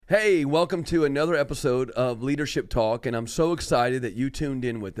Hey, welcome to another episode of Leadership Talk, and I'm so excited that you tuned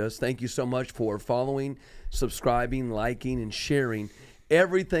in with us. Thank you so much for following, subscribing, liking, and sharing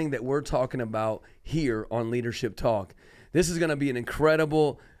everything that we're talking about here on Leadership Talk. This is going to be an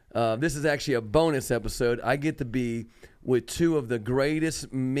incredible, this is actually a bonus episode. I get to be with two of the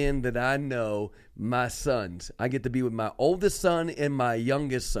greatest men that I know, my sons. I get to be with my oldest son and my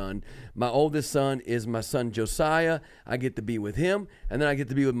youngest son. My oldest son is my son Josiah. I get to be with him. And then I get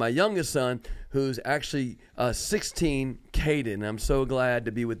to be with my youngest son, who's actually 16, Cayden. I'm so glad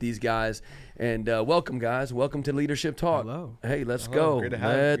to be with these guys. And welcome, guys. Welcome to Leadership Talk. Hello. Hey, let's go. Great to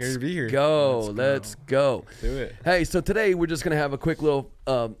have you. Great to be here. Let's go. Let's do it. Hey, so today we're just going to have a quick little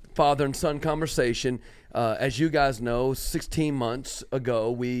father and son conversation. As you guys know, 16 months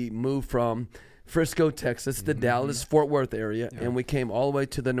ago, we moved from Frisco, Texas, the Dallas-Fort Worth area, and we came all the way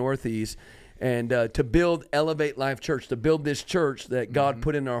to the Northeast and to build Elevate Life Church, to build this church that God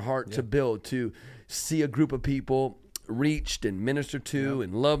put in our heart to build, to see a group of people reached and ministered to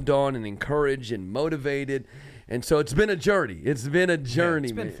and loved on and encouraged and motivated. And so it's been a journey. It's been a journey.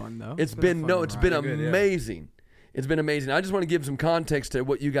 It's been fun, though. It's been amazing. It's been amazing. I just want to give some context to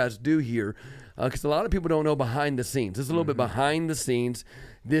what you guys do here, because a lot of people don't know behind the scenes. This is a little bit behind the scenes.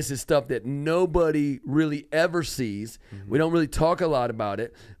 This is stuff that nobody really ever sees. We don't really talk a lot about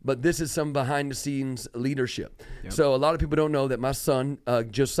it, but this is some behind the scenes leadership. So a lot of people don't know that my son,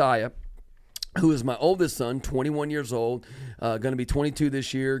 Josiah, who is my oldest son, 21 years old, going to be 22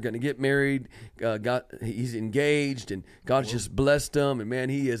 this year, going to get married. He's engaged, and God's just blessed him. And man,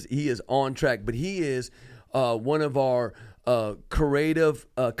 he is on track. But he is one of our creative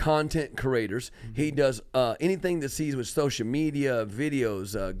content creators. He does anything that sees with social media,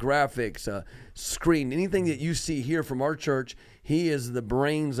 videos, graphics, screen, anything that you see here from our church. He is the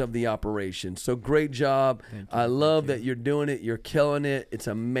brains of the operation. So great job. I love that you're doing it. You're killing it. It's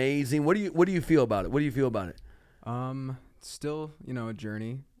amazing. What do you feel about it? What do you feel about it? Still, a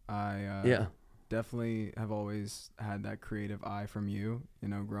journey. I definitely have always had that creative eye from you,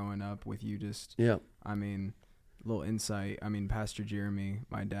 growing up with you little insight. Pastor Jeremy,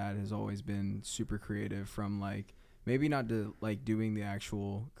 my dad, has always been super creative, from maybe not to doing the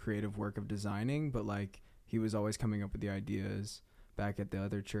actual creative work of designing, but he was always coming up with the ideas back at the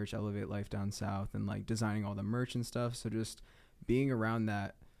other church, Elevate Life down south, and designing all the merch and stuff. So just being around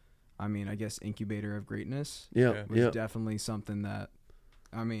that, I guess incubator of greatness was definitely something that,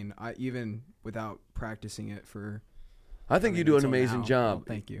 I even without practicing it for, I think you do an amazing job. Well,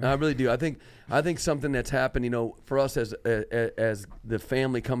 thank you. I really do. I think something that's happened, for us as the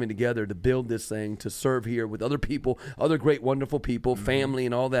family coming together to build this thing, to serve here with other people, other great, wonderful people, family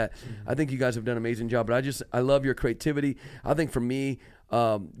and all that. I think you guys have done an amazing job. But I love your creativity. I think for me,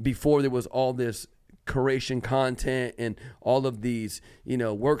 before there was all this creation content and all of these,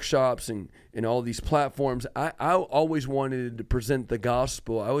 workshops and all these platforms, I always wanted to present the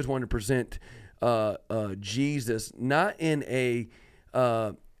gospel. I always wanted to present Jesus, not in a,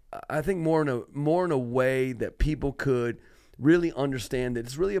 I think more in a way that people could really understand that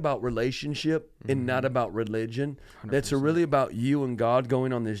it's really about relationship and not about religion. 100%. That's really about you and God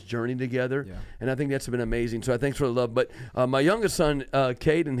going on this journey together. And I think that's been amazing. So I thanks for the love. But my youngest son,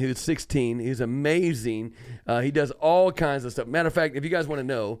 Cayden, who's 16, he's amazing. He does all kinds of stuff. Matter of fact, if you guys want to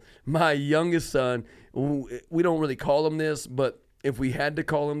know, my youngest son, we don't really call him this, but if we had to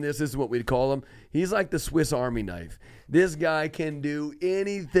call him this is what we'd call him. He's like the Swiss Army knife. This guy can do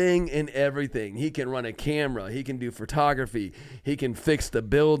anything and everything. He can run a camera. He can do photography. He can fix the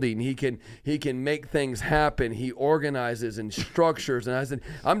building. He can make things happen. He organizes and structures. And I said,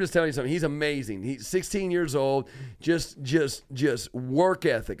 I'm just telling you something. He's amazing. He's 16 years old. Just work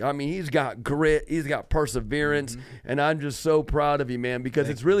ethic. He's got grit. He's got perseverance. And I'm just so proud of you, man, because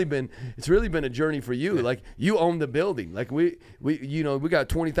it's really been a journey for you. You own the building. We got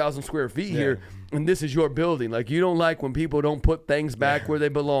 20,000 square feet here. And this is your building. You don't like when people don't put things back where they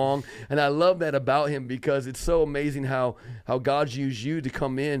belong. And I love that about him, because it's so amazing how God's used you to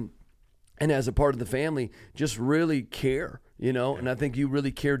come in and as a part of the family just really care, And I think you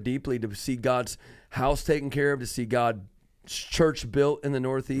really care deeply to see God's house taken care of, to see God's church built in the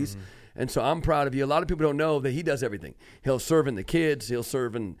Northeast. And so I'm proud of you. A lot of people don't know that he does everything. He'll serve in the kids. He'll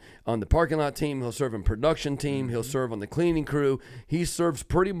serve on the parking lot team. He'll serve in production team. He'll serve on the cleaning crew. He serves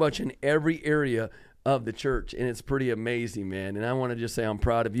pretty much in every area of the church, and it's pretty amazing, man. And I want to just say I'm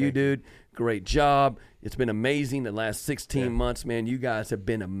proud of you, dude. Great job. It's been amazing the last 16 months, man. You guys have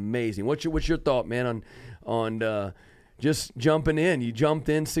been amazing. What's your thought, man, on just jumping in? You jumped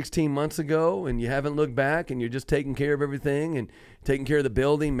in 16 months ago, and you haven't looked back, and you're just taking care of everything and taking care of the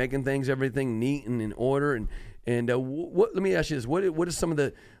building, making everything neat and in order. And let me ask you this: what is some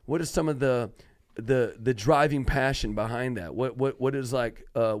of the driving passion behind that? What is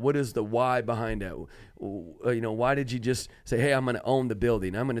the why behind that? Why did you just say, hey, I'm going to own the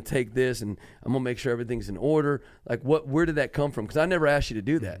building, I'm going to take this and I'm going to make sure everything's in order? Like, where did that come from? Because I never asked you to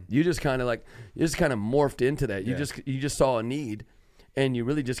do that. You just kind of morphed into that. You just saw a need, and you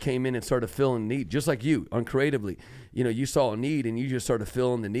really just came in and started filling the need, just like you uncreatively. You saw a need and you just started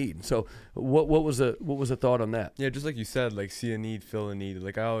filling the need. So what was the thought on that? Yeah, just like you said, like, see a need, fill a need.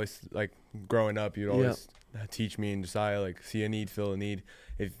 Like, I always, like, growing up, you'd always teach me and Josiah, like, see a need, fill a need.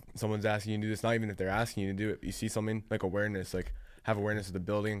 If someone's asking you to do this, not even if they're asking you to do it, you see something, like awareness, like, have awareness of the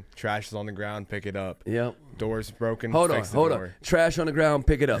building. Trash is on the ground, pick it up. Yep. Door's broken. Hold on. Trash on the ground,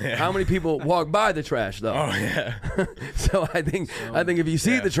 pick it up. Yeah. How many people walk by the trash though? Oh yeah. So I think if you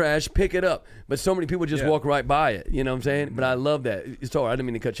see the trash, pick it up. But so many people just walk right by it. You know what I'm saying? But I love that. Sorry, I didn't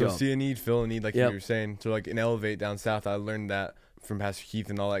mean to cut you off. See a need, fill a need, like you were saying. So like in Elevate down south, I learned that from Pastor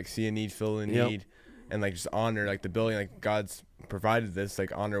Keith and all. Like, see a need, fill a need, and like just honor like the building. Like, God's provided this,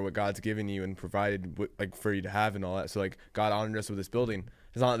 like honor what God's given you and provided like for you to have and all that. So like God honored us with this building.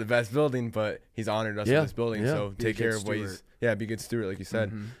 It's not the best building, but he's honored us with this building. So take care of what he's be a good steward, like you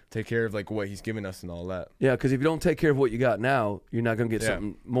said. Take care of like what he's given us and all that. Yeah, because if you don't take care of what you got now, you're not gonna get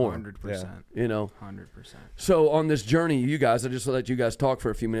something more. 100%. 100%. So on this journey, you guys, I just let you guys talk for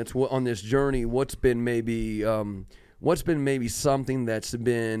a few minutes. On this journey, what's been maybe something that's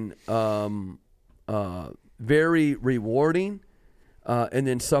been very rewarding, and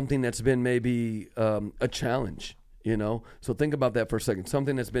then something that's been maybe a challenge, So think about that for a second.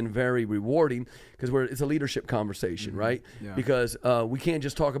 Something that's been very rewarding, because it's a leadership conversation, right? Yeah. Because we can't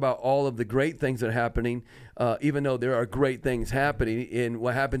just talk about all of the great things that are happening, even though there are great things happening. And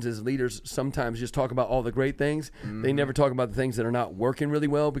what happens is leaders sometimes just talk about all the great things. They never talk about the things that are not working really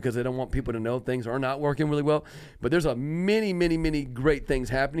well, because they don't want people to know things are not working really well. But there's many, many, many great things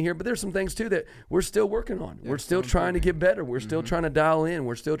happening here. But there's some things too that we're still working on. We're still trying to get better. We're still trying to dial in.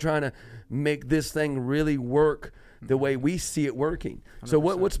 We're still trying to make this thing really work the way we see it working. 100%. So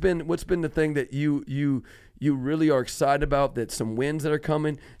what's been the thing that you really are excited about, that some wins that are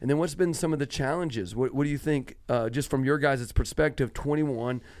coming, and then what's been some of the challenges? What do you think, just from your guys' perspective,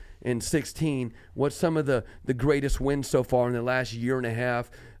 21 and 16, what's some of the greatest wins so far in the last year and a half,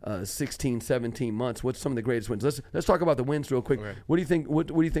 16, 17 months? What's some of the greatest wins? Let's talk about the wins real quick. Okay. What do you think? What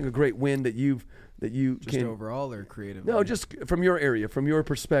do you think a great win that you just can overall or creative? No, just from your area, from your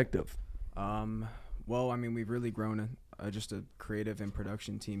perspective. Well, I mean, we've really grown just a creative and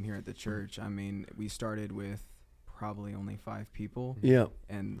production team here at the church. I mean, we started with probably only 5 people. Yeah.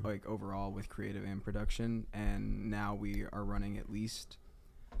 And like overall with creative and production, and now we are running at least,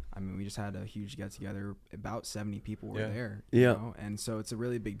 I mean, we just had a huge get together. About 70 people were there. You know? And so it's a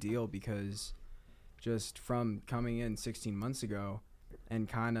really big deal, because just from coming in 16 months ago and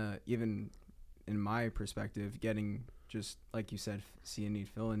kind of, even in my perspective, getting just like you said, see a need,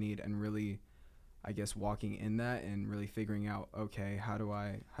 fill a need, and really, I guess, walking in that and really figuring out, okay, how do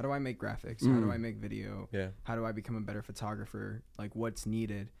I make graphics? How do I make video? Yeah. How do I become a better photographer? Like, what's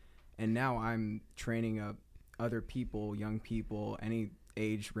needed? And now I'm training up other people, young people, any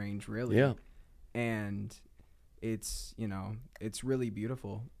age range really. Yeah. And it's, it's really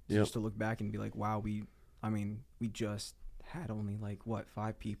beautiful just to look back and be like, wow, we just had only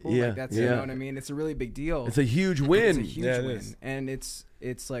 5 people. Yeah. Like, that's, you know what I mean? It's a really big deal. It's a huge win. It's a huge win. Is. And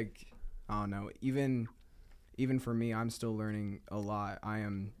it's like, I don't know, even for me, I'm still learning a lot. I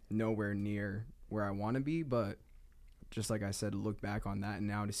am nowhere near where I want to be, but just like I said, to look back on that and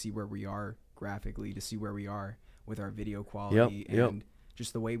now to see where we are graphically, to see where we are with our video quality and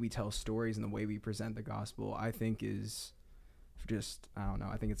just the way we tell stories and the way we present the gospel, I think is just, I don't know,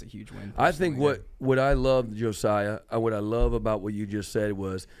 I think it's a huge win. I think what I love, Josiah, what I love about what you just said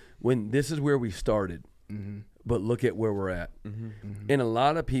was, when this is where we started, but look at where we're at. And a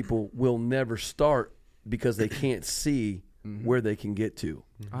lot of people will never start because they can't see where they can get to.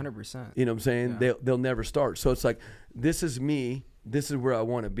 100%. You know what I'm saying? Yeah. They'll never start. So it's like, this is me, this is where I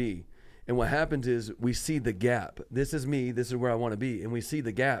want to be. And what happens is we see the gap. This is me, this is where I want to be. And we see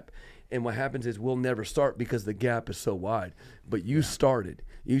the gap. And what happens is we'll never start because the gap is so wide. But you started.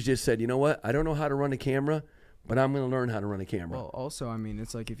 You just said, you know what? I don't know how to run a camera, but I'm going to learn how to run a camera. Well, also, I mean,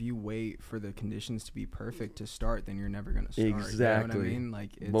 it's like if you wait for the conditions to be perfect to start, then you're never going to start. Exactly. You know what I mean?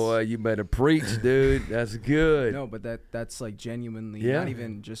 Like, boy, you better preach, dude. That's good. No, but that's like genuinely, not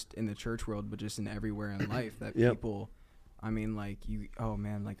even just in the church world, but just in everywhere in life, that people, I mean, like, oh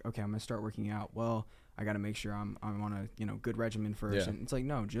man, like, okay, I'm going to start working out. Well, I got to make sure I'm on a good regimen first. And it's like,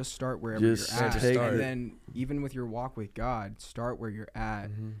 no, just start wherever you're at. And then even with your walk with God, start where you're at.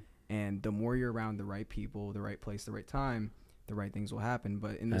 And the more you're around the right people, the right place, the right time, the right things will happen.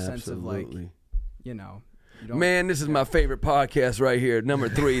 But in the sense of like, you know, man, this is my favorite podcast right here. Number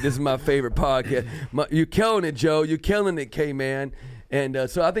 3. This is my favorite podcast. You're killing it, Joe. You're killing it, K-Man. And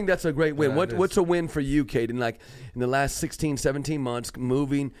so I think that's a great win. What's a win for you, Cayden? Like in the last 16, 17 months,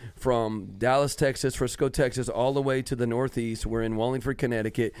 moving from Dallas, Texas, Frisco, Texas, all the way to the Northeast. We're in Wallingford,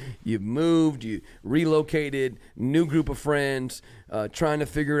 Connecticut. You've moved, you relocated, new group of friends, trying to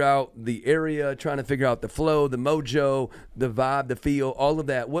figure out the area, trying to figure out the flow, the mojo, the vibe, the feel, all of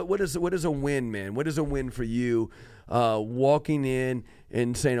that. What is a win, man? What is a win for you? Walking in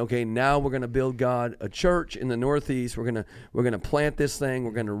and saying, okay, now we're going to build God a church in the Northeast. We're going to plant this thing.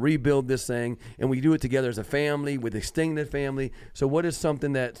 We're going to rebuild this thing, and we do it together as a family with extended family. So what is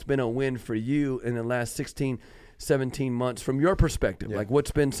something that's been a win for you in the last 16, 17 months from your perspective? Like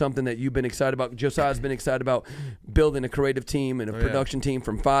what's been something that you've been excited about? Josiah's been excited about building a creative team and a production team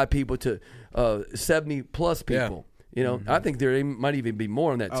from 5 people to 70 plus people. You know, I think there might even be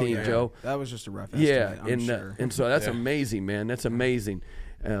more on that team, Joe. That was just a rough estimate, I'm sure. And so that's amazing, man. That's amazing.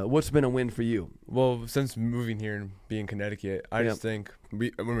 What's been a win for you? Well, since moving here and being in Connecticut, I just think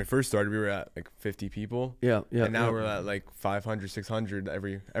when we first started, we were at like 50 people. And now we're at like 500, 600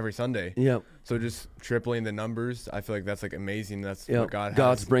 every Sunday. So just tripling the numbers, I feel like that's like amazing. That's what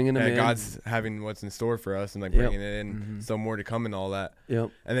God's bringing them in. God's having what's in store for us and like bringing it in. So more to come and all that.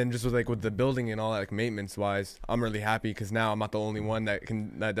 And then just with the building and all that, like maintenance wise, I'm really happy because now I'm not the only one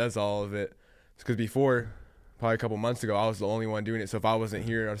that does all of it. Because before, probably a couple months ago, I was the only one doing it. So if I wasn't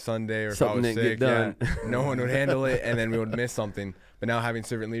here on Sunday or if I was sick, no one would handle it, and then we would miss something. But now having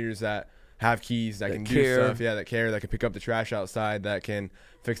servant leaders that have keys, that can do stuff, that care, that can pick up the trash outside, that can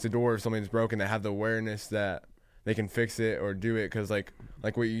fix the door if something's broken, that have the awareness that they can fix it or do it. Because like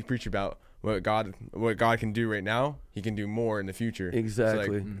what you preach about, what God can do right now, He can do more in the future.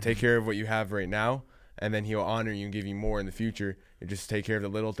 Exactly. So like, take care of what you have right now, and then He'll honor you and give you more in the future. You just take care of the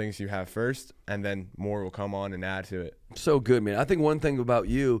little things you have first, and then more will come on and add to it. So good, man. I think one thing about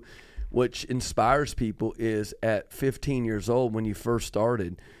you, which inspires people, is at 15 years old when you first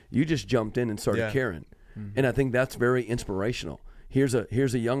started, you just jumped in and started caring. And I think that's very inspirational. Here's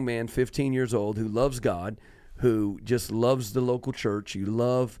a young man, 15 years old, who loves God, who just loves the local church. You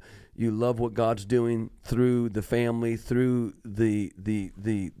love what God's doing through the family, through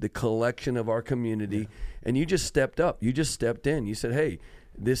the collection of our community, and you just stepped up. You just stepped in. You said, hey,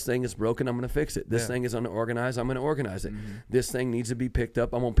 this thing is broken, I'm going to fix it. This thing is unorganized, I'm going to organize it. This thing needs to be picked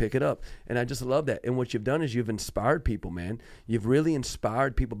up, I'm going to pick it up. And I just love that. And what you've done is you've inspired people, man. You've really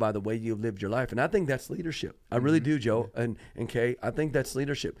inspired people by the way you've lived your life. And I think that's leadership. I really do, Joe and Kay. I think that's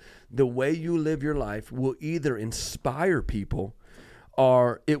leadership. The way you live your life will either inspire people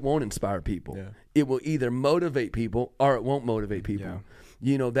or it won't inspire people. It will either motivate people or it won't motivate people.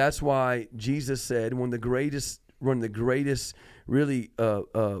 You know, that's why Jesus said one of the greatest really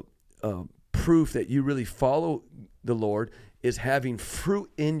proof that you really follow the Lord is having fruit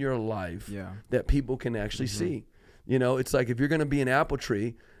in your life that people can actually see. You know, it's like if you're going to be an apple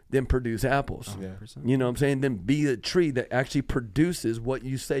tree, then produce apples. You know what I'm saying? Then be a tree that actually produces what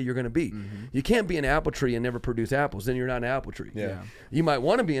you say you're going to be. You can't be an apple tree and never produce apples. Then you're not an apple tree. You might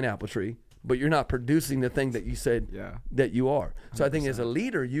want to be an apple tree, but you're not producing the thing that you said that you are. So 100%. I think as a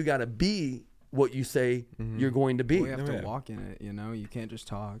leader, you got to be what you say you're going to be. Well, you have to walk in it, you know? You can't just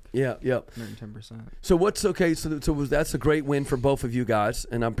talk. 110%. So what's okay? So that's a great win for both of you guys,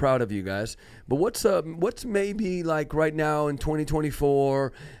 and I'm proud of you guys. But what's maybe like right now in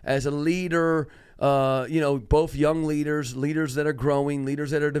 2024 as a leader? Both young leaders that are growing, leaders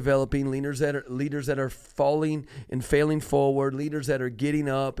that are developing, leaders that are falling and failing forward, leaders that are getting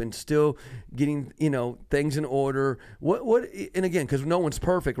up and still getting, things in order. What and again, because no one's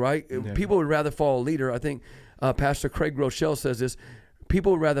perfect, right? People would rather follow a leader. I think Pastor Craig Groeschel says this.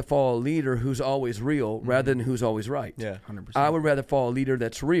 People would rather follow a leader who's always real rather than who's always right. 100%. I would rather follow a leader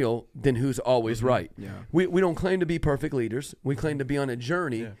that's real than who's always right. We don't claim to be perfect leaders. We claim to be on a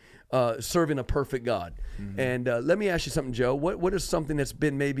journey serving a perfect God. And let me ask you something, Joe. What is something that's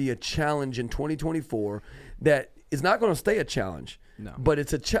been maybe a challenge in 2024 that is not going to stay a challenge? No. But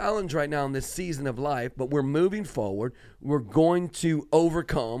it's a challenge right now in this season of life, but we're moving forward. We're going to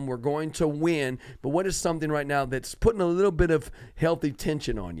overcome. We're going to win. But what is something right now that's putting a little bit of healthy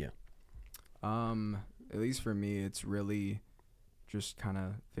tension on you? At least for me, it's really just kind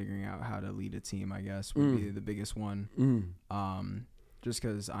of figuring out how to lead a team, I guess, would be the biggest one. Just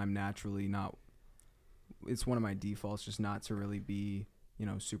because I'm naturally not – it's one of my defaults just not to really be –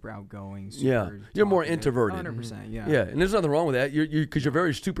 super outgoing. You're more introverted. 100%. Yeah. Yeah, and there's nothing wrong with that. Because you're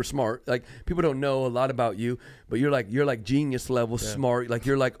very super smart. Like people don't know a lot about you, but you're like genius level smart. Like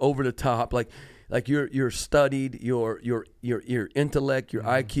you're like over the top. Like you're studied. Your intellect, your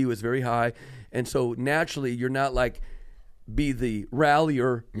IQ is very high, and so naturally you're not like be the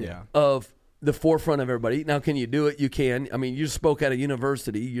rallier of the forefront of everybody. Now, can you do it? You can. I mean, you spoke at a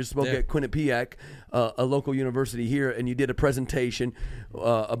university. You spoke at Quinnipiac, a local university here, and you did a presentation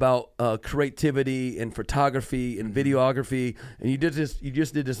about creativity and photography and videography, and you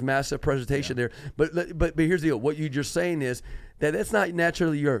just did this massive presentation there. But here's the deal. What you're just saying is that's not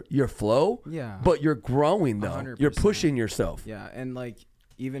naturally your flow. Yeah. But you're growing though. 100%. You're pushing yourself. Yeah, and like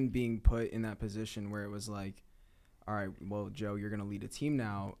even being put in that position where it was like, all right, well, Joe, you're going to lead a team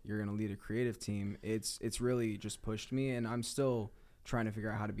now. You're going to lead a creative team. It's really just pushed me, and I'm still trying to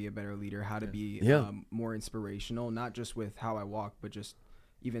figure out how to be a better leader, how to be more inspirational, not just with how I walk, but just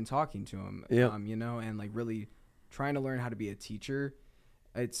even talking to him, and like really trying to learn how to be a teacher.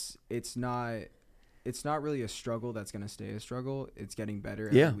 It's not really a struggle that's going to stay a struggle. It's getting better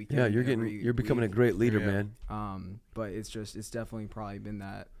every weekend. You're becoming a great leader, man. But it's definitely probably been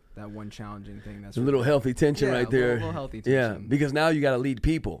that one challenging thing. That's a little healthy tension right there. A little healthy tension. Yeah, because now you got to lead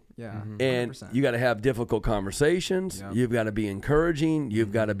people. Yeah, and 100%. You got to have difficult conversations. Yep. You've got to be encouraging.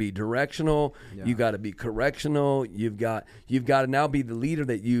 You've got to be directional. Yeah. You got to be correctional. You've got to now be the leader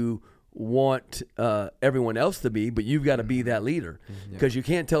that you want everyone else to be, but you've got to be that leader because you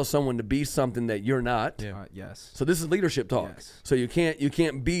can't tell someone to be something that you're not. Yes. So this is leadership talk. Yes. So you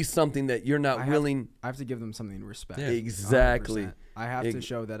can't be something that you're not willing. I have to give them something to respect. Yeah. Exactly. 100%. I have to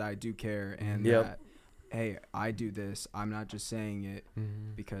show that I do care and that, hey, I do this. I'm not just saying it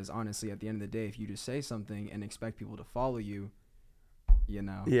because honestly, at the end of the day, if you just say something and expect people to follow you,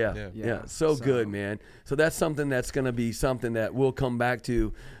 So good, man. So that's something that's going to be something that we'll come back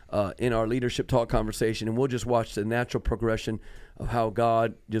to in our leadership talk conversation, and we'll just watch the natural progression of how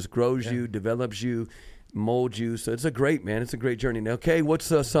God just grows you, develops you, molds you. So it's a great journey. Now, okay,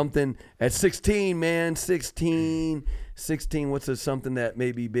 what's something at 16, man? 16, what's something that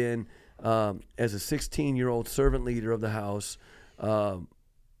maybe been as a 16-year-old servant leader of the house, son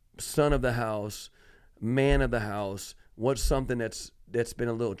of the house, man of the house, what's something that's been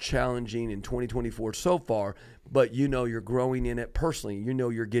a little challenging in 2024 so far, but you're growing in it personally.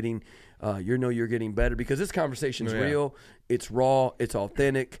 You're getting better because this conversation is real. It's raw. It's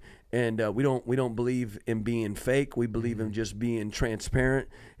authentic, and we don't believe in being fake. We believe in just being transparent,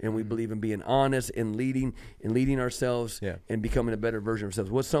 and we believe in being honest and leading ourselves and becoming a better version of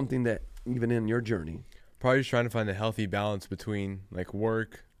ourselves. What's something that even in your journey? Probably just trying to find a healthy balance between like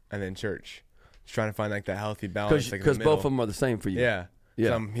work and then church. Just trying to find like that healthy balance. Because both of them are the same for you. Yeah.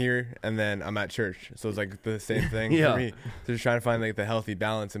 So I'm here and then I'm at church. So it's like the same thing for me. So just trying to find like the healthy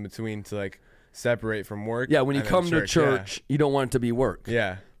balance in between to like separate from work. Yeah, when you come to church, you don't want it to be work.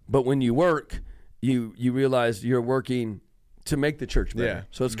 Yeah. But when you work, you realize you're working to make the church better. Yeah.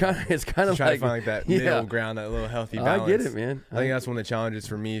 So it's kind of trying to find like that middle ground, that little healthy balance. I get it, man. I think that's one of the challenges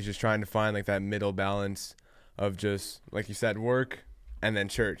for me is just trying to find like that middle balance of just like you said, work and then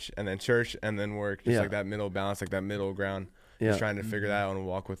church and then work. Just like that middle balance, like that middle ground. Just trying to figure that out and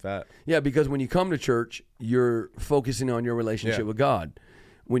walk with that. Yeah, because when you come to church, you're focusing on your relationship with God.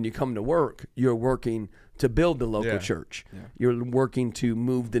 When you come to work, you're working to build the local church. Yeah. You're working to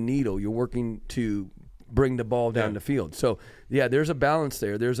move the needle. You're working to bring the ball down the field. So there's a balance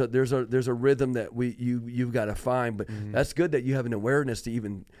there. There's a rhythm that you've got to find. But that's good that you have an awareness to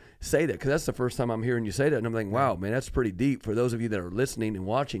even say that, because that's the first time I'm hearing you say that, and I'm like, wow, man, that's pretty deep. For those of you that are listening and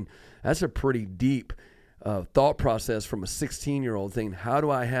watching, that's a pretty deep thought process from a 16-year-old thing. How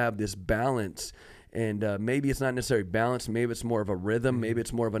do I have this balance? And maybe it's not necessarily balance. Maybe it's more of a rhythm. Maybe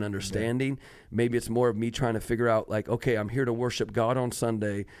it's more of an understanding. Maybe it's more of me trying to figure out, like, okay, I'm here to worship God on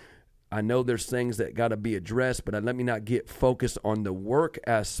Sunday. I know there's things that got to be addressed, but let me not get focused on the work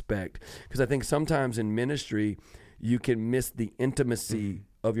aspect, because I think sometimes in ministry you can miss the intimacy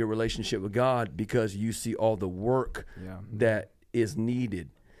of your relationship with God because you see all the work that is needed.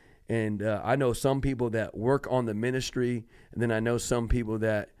 And I know some people that work on the ministry, and then I know some people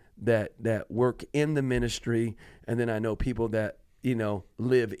that work in the ministry, and then I know people that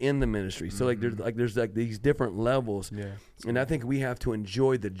live in the ministry. So there's these different levels, and I think we have to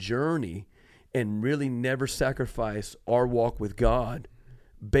enjoy the journey and really never sacrifice our walk with God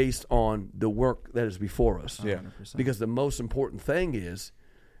based on the work that is before us. 100%. Because the most important thing is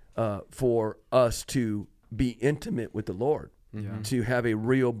for us to be intimate with the Lord. To have a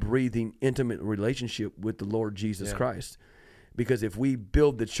real breathing, intimate relationship with the Lord Jesus Christ. Because if we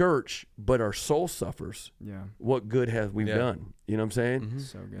build the church, but our soul suffers, what good have we done? You know what I'm saying? Mm-hmm.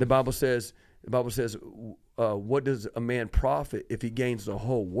 So good. The Bible says, what does a man profit if he gains the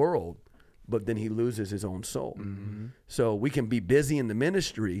whole world, but then he loses his own soul? Mm-hmm. So we can be busy in the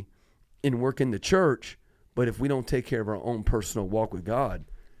ministry and work in the church, but if we don't take care of our own personal walk with God,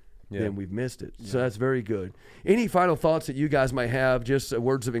 then we've missed it. So that's very good. Any final thoughts that you guys might have, just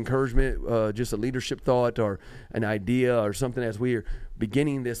words of encouragement, just a leadership thought or an idea or something as we are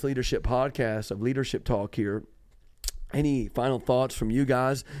beginning this leadership podcast of Leadership Talk here? Any final thoughts from you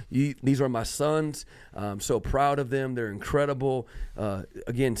guys? These are my sons. I'm so proud of them. They're incredible.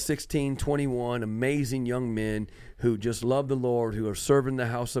 Again, 16, 21, amazing young men who just love the Lord, who are serving the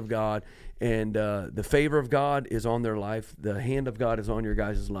house of God. And the favor of God is on their life. The hand of God is on your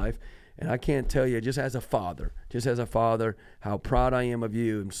guys' life. And I can't tell you, just as a father, how proud I am of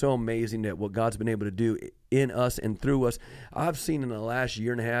you. I'm so amazing that what God's been able to do in us and through us. I've seen in the last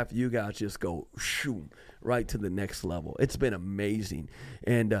year and a half, you guys just go shoo, right to the next level. It's been amazing.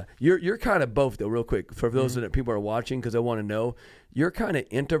 And you're kind of both, though, real quick, for those that people are watching, because I want to know, you're kind of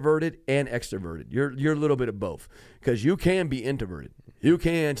introverted and extroverted. You're a little bit of both, because you can be introverted. You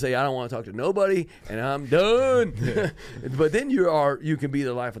can say, I don't want to talk to nobody, and I'm done. But then you can be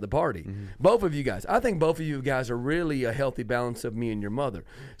the life of the party. Mm-hmm. Both of you guys. I think both of you guys are really a healthy balance of me and your mother.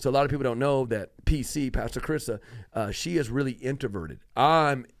 So a lot of people don't know that PC, Pastor Carissa, she is really introverted.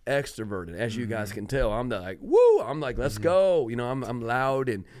 I'm extroverted, as you guys can tell. I'm like, woo! I'm like, let's go. You know, I'm loud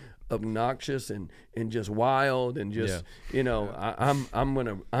and obnoxious and just wild and just I'm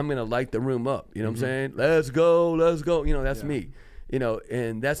gonna light the room up. You know what I'm saying? Let's go. You know, that's me. You know,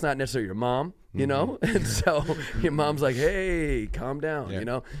 and that's not necessarily your mom, you know? And so your mom's like, hey, calm down, you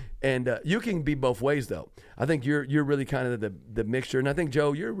know? And you can be both ways, though. I think you're really kind of the mixture. And I think,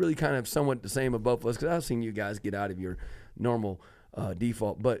 Joe, you're really kind of somewhat the same of both of us, because I've seen you guys get out of your normal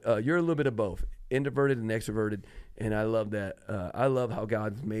default. But you're a little bit of both, introverted and extroverted. And I love that. I love how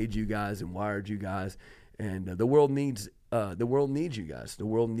God's made you guys and wired you guys. And the world needs you guys. The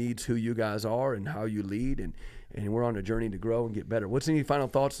world needs who you guys are and how you lead, and we're on a journey to grow and get better. What's any final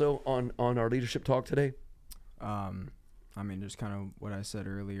thoughts, though, on our leadership talk today? I mean, just kind of what I said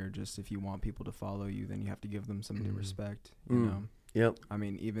earlier, just if you want people to follow you, then you have to give them something to respect, you know? Yep. I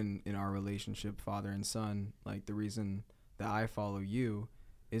mean, even in our relationship, father and son, like the reason that I follow you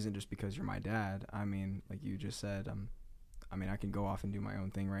isn't just because you're my dad. I mean, like you just said, I can go off and do my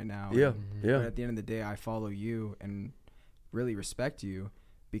own thing right now. Yeah, But at the end of the day, I follow you and really respect you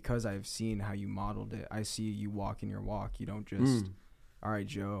because I've seen how you modeled it. I see you walk in your walk. You don't just, all right,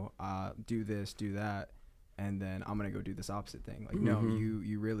 Joe, do this, do that, and then I'm going to go do this opposite thing. Like, no,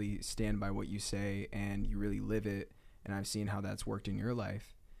 you really stand by what you say and you really live it. And I've seen how that's worked in your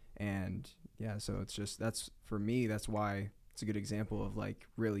life. And yeah, so it's just, that's, for me, that's why it's a good example of like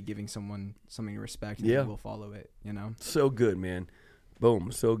really giving someone something to respect and they will follow it, you know? So good, man.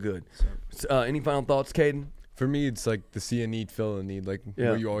 Boom. So good. Any final thoughts, Cayden? For me, it's like the see a need, fill a need, like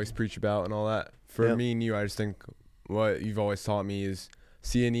what you always preach about and all that. For me and you, I just think what you've always taught me is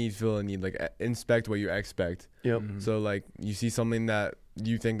see a need, fill a need, like inspect what you expect. Yep. So like you see something that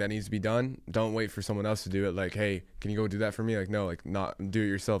you think that needs to be done, don't wait for someone else to do it. Like, hey, can you go do that for me? Like, no, like not do it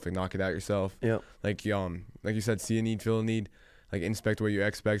yourself, like knock it out yourself. Yep. Like you said, see a need, fill a need, like inspect what you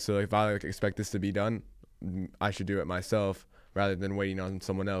expect. So like, if I like expect this to be done, I should do it myself, rather than waiting on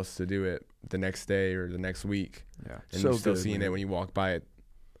someone else to do it the next day or the next week. Yeah. And you're still seeing it when you walk by it.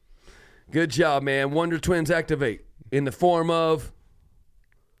 Good job, man. Wonder Twins activate in the form of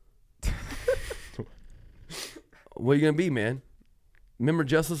what are you going to be, man? Remember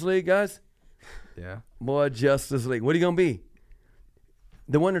Justice League, guys? Yeah. Boy, Justice League. What are you going to be?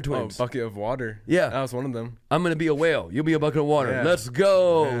 The Wonder Twins. Oh, bucket of water. Yeah. That was one of them. I'm going to be a whale. You'll be a bucket of water. Yeah. Let's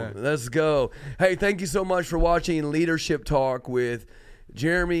go. Yeah. Let's go. Hey, thank you so much for watching Leadership Talk with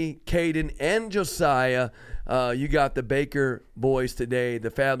Jeremy, Cayden, and Josiah. You got the Baker boys today,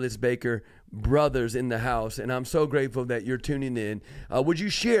 the fabulous Baker brothers in the house, and I'm so grateful that you're tuning in. Would you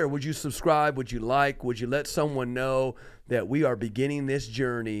share? Would you subscribe? Would you like? Would you let someone know that we are beginning this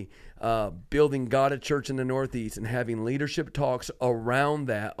journey, building God at Church in the Northeast and having leadership talks around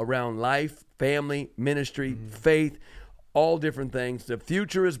that, around life, family, ministry, faith, all different things. The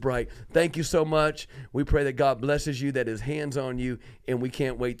future is bright. Thank you so much. We pray that God blesses you, that his hands on you, and we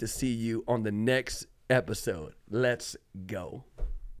can't wait to see you on the next episode. Let's go.